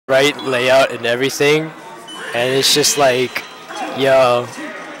right layout and everything, and it's just like, yo,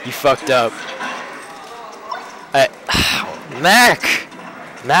 you fucked up.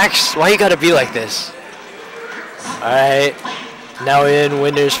 Max, why you gotta be like this? Alright, now in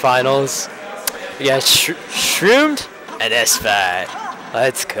winners finals. We got Shroomed and SFAT.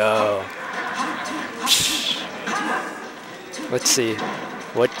 Let's go. Let's see.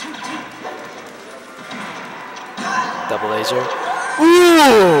 What? Double laser.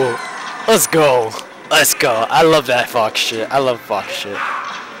 Ooh! Let's go. Let's go. I love that Fox shit. I love Fox shit.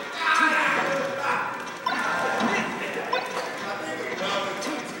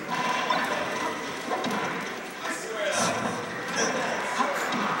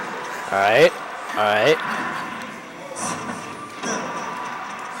 Alright. Alright.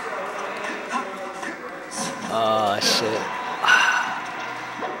 Oh shit.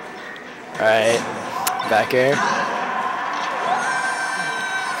 Alright. Back air.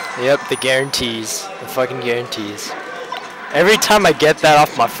 Yep, the guarantees. The fucking guarantees. Every time I get that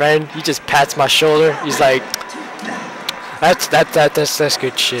off my friend, he just pats my shoulder. He's like, that's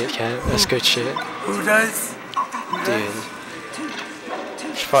good shit, Ken. That's good shit. Who does? Dude.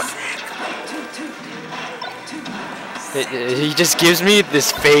 Fuck. He just gives me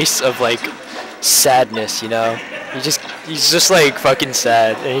this face of like sadness, you know. He's just like fucking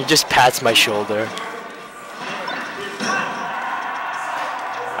sad, and he just pats my shoulder.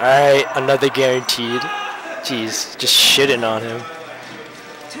 Alright, another guaranteed. Jeez, just shitting on him.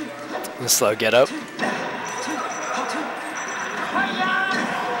 And slow get up.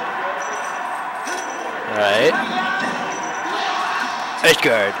 Alright. Edge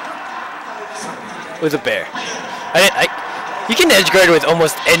guard. With a bear. You can edge guard with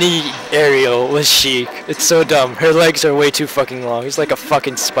almost any aerial with Sheik. It's so dumb. Her legs are way too fucking long. He's like a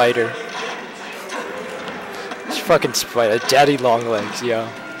fucking spider. It's fucking spider. Daddy long legs, yo.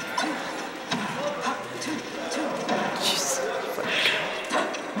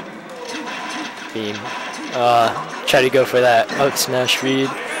 Beam. Try to go for that out smash read.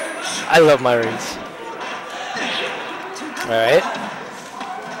 I love my reads. Alright.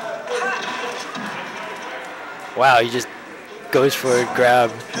 Wow, he just goes for a grab,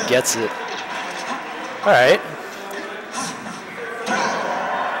 gets it. Alright.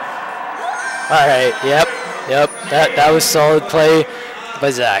 Alright, yep. That was solid play by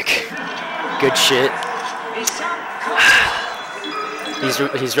Zach. Good shit.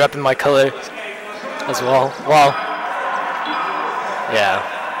 He's repping my color as well. Well, yeah.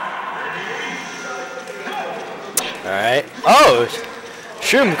 Alright. Oh!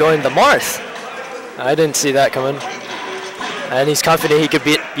 Shroom going the Marth. I didn't see that coming. And he's confident he could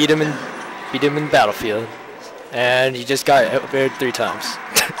beat him in Battlefield. And he just got outbaired 3 times.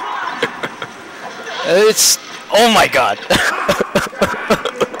 It's, oh my god.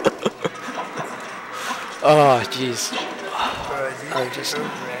 Oh jeez. I'm just.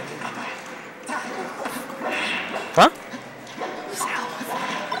 Huh?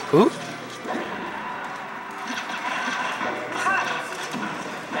 Who?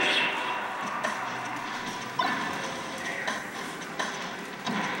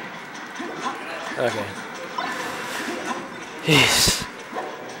 Okay. Jeez.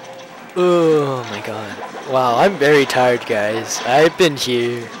 Oh my god. Wow, I'm very tired, guys. I've been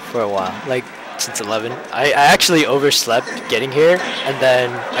here for a while, like since 11. I actually overslept getting here, and then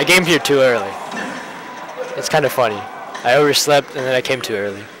I came here too early. It's kind of funny. I overslept, and then I came too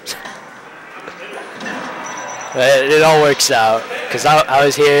early. But it all works out, because I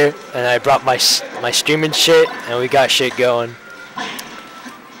was here, and I brought my streaming shit, and we got shit going.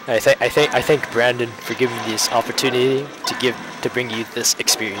 I thank Brandon for giving me this opportunity to bring you this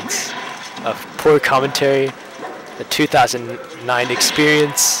experience of poor commentary, the 2009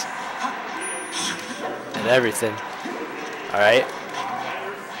 experience, and everything. All right.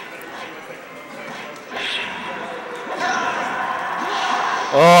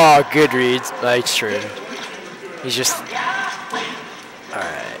 Oh, good reads by Shroomed. He's just. All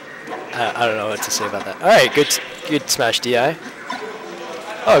right. I don't know what to say about that. All right, good smash DI.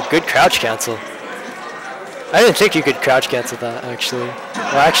 Oh, good crouch cancel. I didn't think you could crouch cancel that, actually.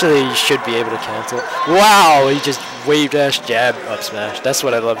 Well, actually, you should be able to cancel. Wow, he just wave dash jab up smash. That's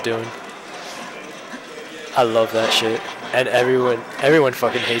what I love doing. I love that shit. And everyone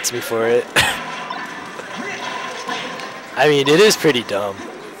fucking hates me for it. I mean, it is pretty dumb.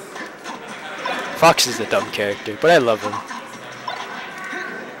 Fox is a dumb character, but I love him.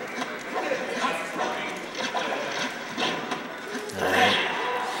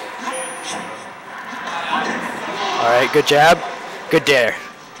 Alright, good jab. Good dare.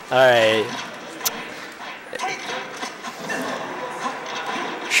 Alright.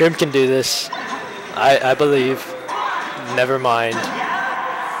 Shroomed can do this. I believe. Never mind.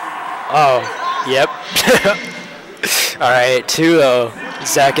 Oh, yep. Alright, 2-0.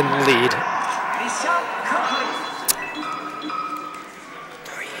 Zach in the lead.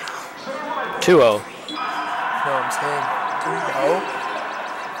 2-0. No, I'm saying 3-0.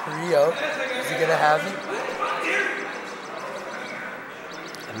 3-0. Is he gonna have it?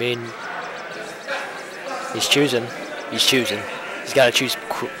 I mean, he's choosing. He's choosing. He's got to choose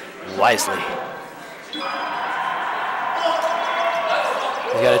wisely. You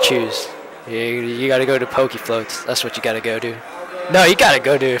got to choose. You got to go to Poke Floats. That's what you got to go to. No, you got to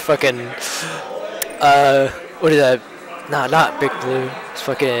go to fucking. What is that? Nah, not Big Blue. It's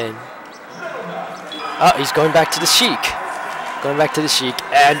fucking. Oh, he's going back to the Sheik. Going back to the Sheik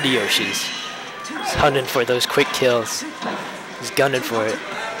and the Yoshis. He's hunting for those quick kills. He's gunning for it.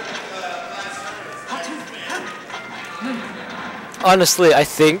 Honestly, I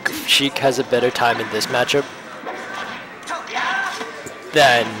think Sheik has a better time in this matchup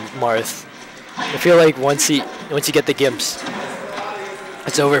than Marth. I feel like once you get the Gimps,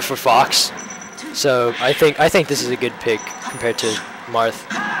 it's over for Fox. So I think this is a good pick compared to Marth.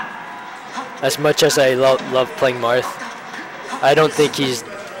 As much as I love playing Marth, I don't think he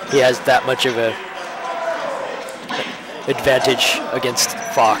has that much of a advantage against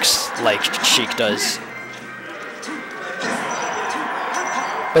Fox like Sheik does.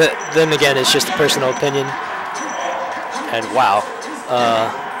 But then again, it's just a personal opinion. And wow,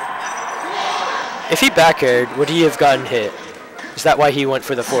 if he back aired, would he have gotten hit? Is that why he went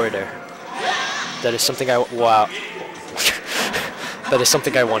for the forwarder? That is something wow. That is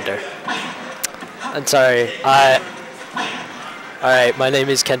something I wonder. I'm sorry. Alright, my name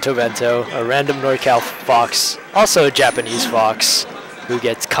is Kento Bento, a random NorCal Fox, also a Japanese Fox, who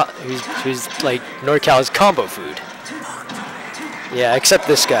gets who's like NorCal's combo food. Yeah, except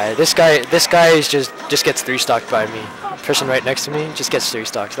this guy. This guy is just gets 3-stocked by me. The person right next to me just gets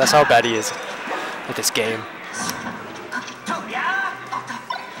 3-stocked. That's how bad he is at this game.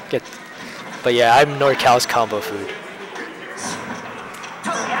 But yeah, I'm NorCal's combo food.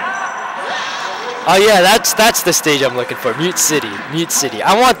 Oh yeah, that's the stage I'm looking for. Mute City. Mute City.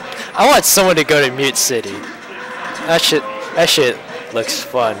 I want someone to go to Mute City. That shit looks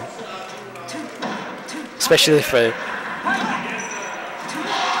fun. Especially for.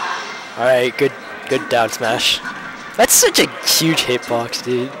 Alright, good down smash. That's such a huge hitbox,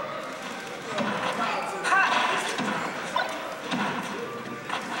 dude.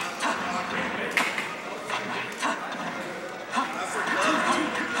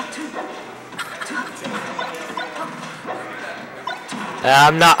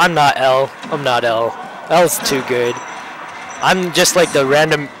 I'm not L. I'm not L. L's too good. I'm just like the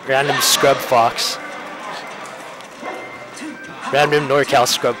random scrub fox. Random NorCal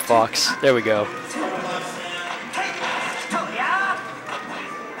scrub fox. There we go.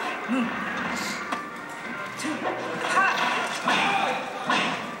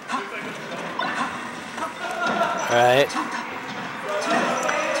 Alright.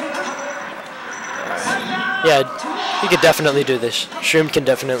 Yeah, he could definitely do this. Shroomed can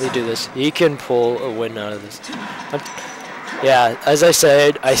definitely do this. He can pull a win out of this. Yeah, as I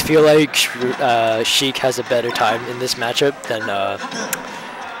said, I feel like Sheik has a better time in this matchup than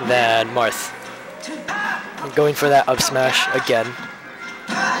Marth. I'm going for that up smash again.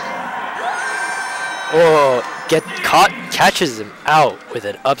 Oh, catches him out with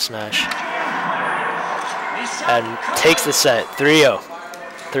an up smash. And takes the set. 3-0.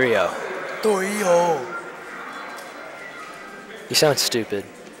 3-0. 3-0. You sound stupid.